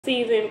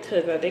season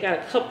because they got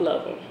a couple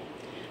of them.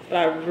 But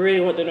I really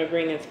want the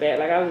Nagrinas back.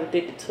 Like, I was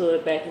addicted to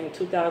it back in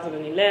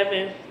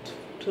 2011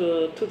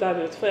 to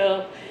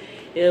 2012.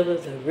 It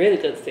was a really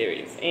good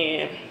series.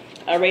 And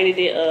I rated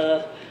it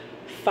a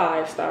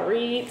 5-star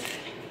read.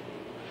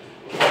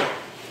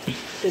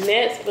 The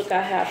next book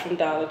I have from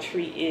Dollar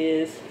Tree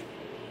is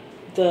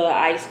The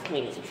Ice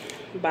Queen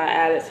by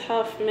Alice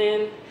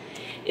Huffman.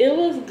 It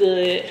was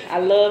good. I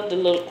love the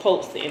little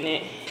quotes in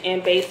it.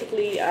 And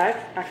basically, I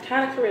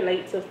kind of can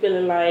relate to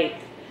feeling like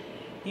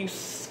you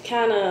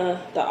kind of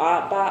the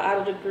oddball out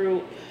of the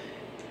group.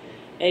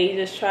 And you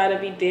just try to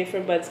be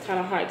different, but it's kind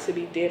of hard to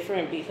be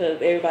different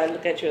because everybody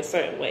look at you a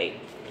certain way.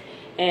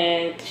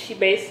 And she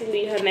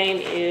basically, her name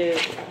is,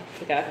 I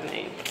forgot her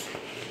name.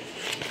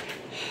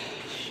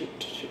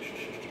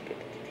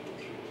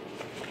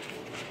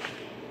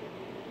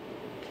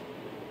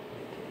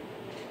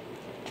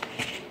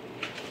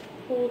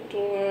 Hold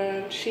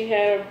on. She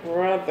had a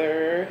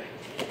brother.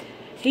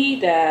 He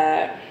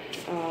died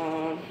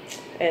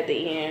at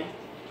the end,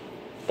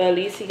 but at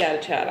least he got a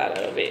child out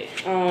of it.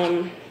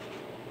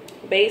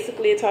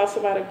 Basically, it talks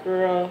about a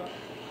girl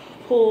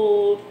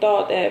who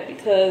thought that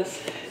because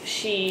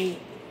she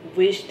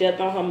wished death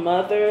on her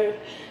mother,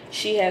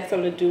 she had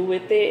something to do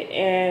with it,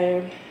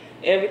 and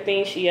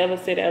everything she ever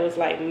said that was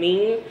like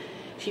mean,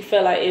 she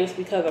felt like it was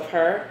because of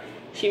her.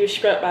 She was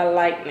struck by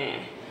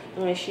lightning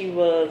when she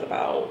was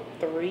about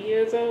 3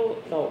 years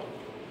old. No,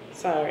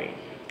 sorry,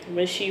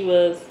 when she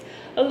was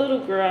a little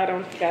girl. I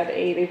don't forget the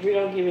age. If we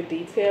don't give it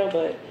detail,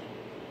 but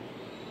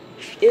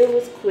it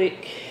was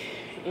quick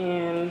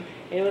and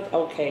it was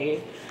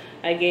okay.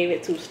 I gave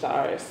it 2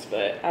 stars,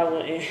 but I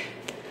wouldn't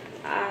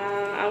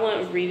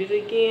read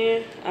it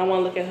again. I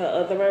want to look at her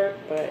other work,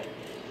 but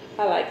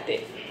I liked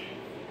it.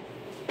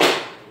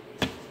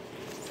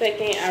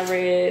 Second, I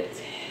read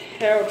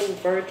Terrible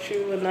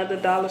Virtue, another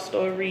dollar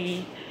store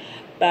read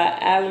by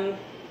Alan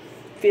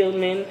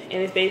Fieldman,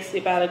 and it's basically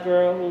about a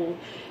girl who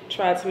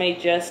tried to make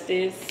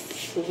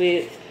justice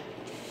with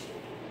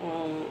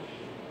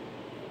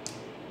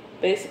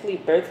basically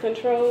birth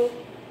control.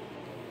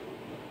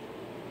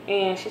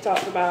 And she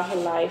talks about her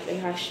life and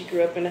how she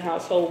grew up in a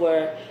household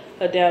where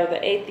her dad was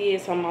an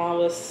atheist, her mom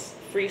was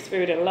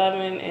free-spirited and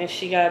loving, and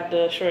she got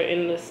the short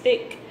end of the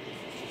stick.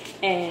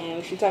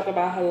 And she talked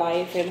about her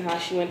life and how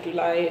she went through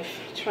life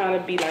trying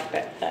to be like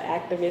an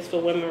activist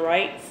for women's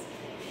rights.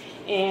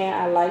 And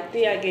I liked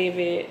it. I gave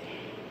it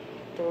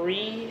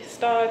 3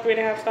 stars,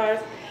 3.5 stars.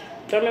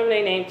 Don't remember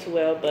their name too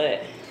well,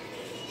 but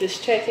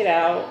just check it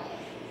out.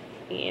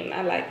 And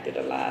I liked it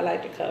a lot. I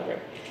like the cover.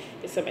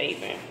 It's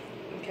amazing.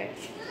 Okay.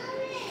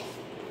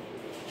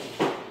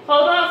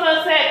 Hold on for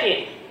a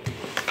second.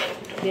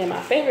 Then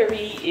my favorite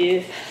read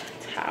is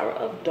Tower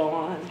of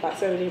Dawn by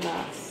 70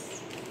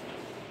 Miles.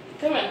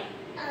 Come on.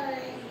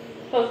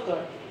 Close the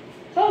door.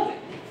 Close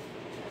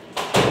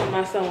it.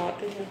 My son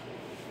walked in here.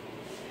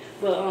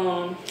 But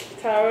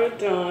Tower of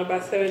Dawn by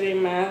 70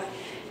 Miles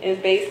is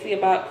basically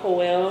about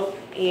Coel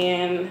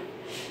and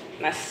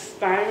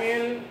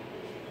Nastyrian,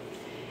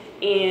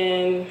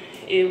 and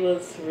it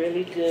was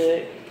really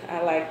good.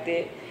 I liked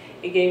it.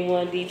 It gave me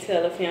one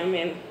detail of him,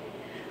 and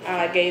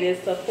I gave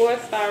this a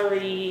 4-star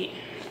read.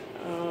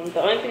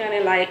 The only thing I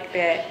didn't like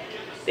that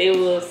they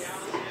was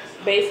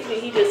basically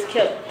he just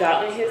kept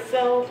doubting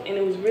himself, and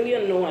it was really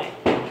annoying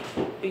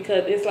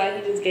because it's like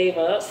he just gave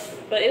up.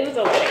 But it was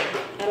okay.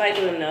 I liked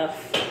it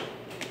enough.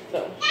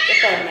 So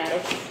that's all that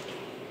matters.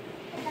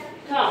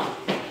 Come.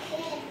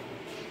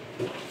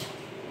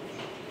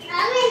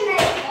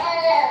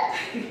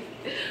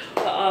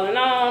 But all in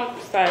all,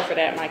 sorry for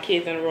that. My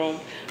kids in the room.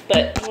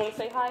 But you want to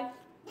say hi?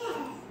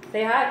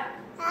 Say hi.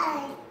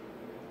 Hi.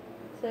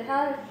 Say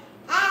hi.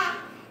 Hi.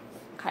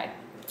 Okay.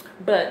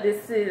 But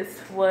this is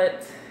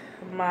what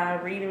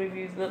my reading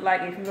reviews look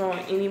like. If you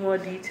want any more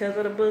details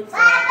of the books, or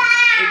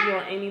if you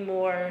want any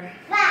more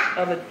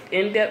of an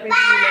in-depth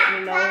review, let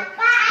me know.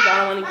 Because I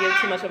don't want to give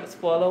too much of a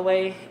spoiler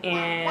away.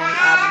 And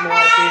I'm more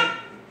than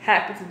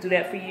happy to do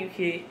that for you.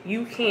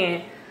 You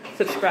can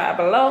subscribe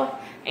below.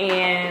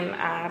 And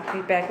I'll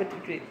be back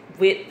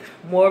with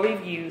more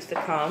reviews to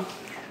come.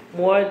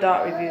 More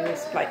adult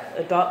reviews, like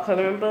adult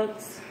coloring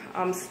books.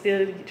 I'm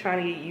still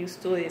trying to get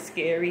used to it. It's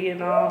scary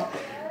and all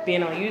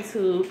being on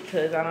YouTube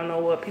because I don't know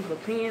what people's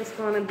opinions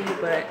going to be,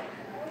 but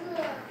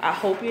I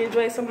hope you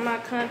enjoy some of my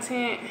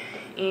content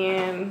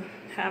and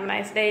have a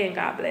nice day and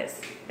God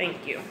bless.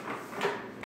 Thank you.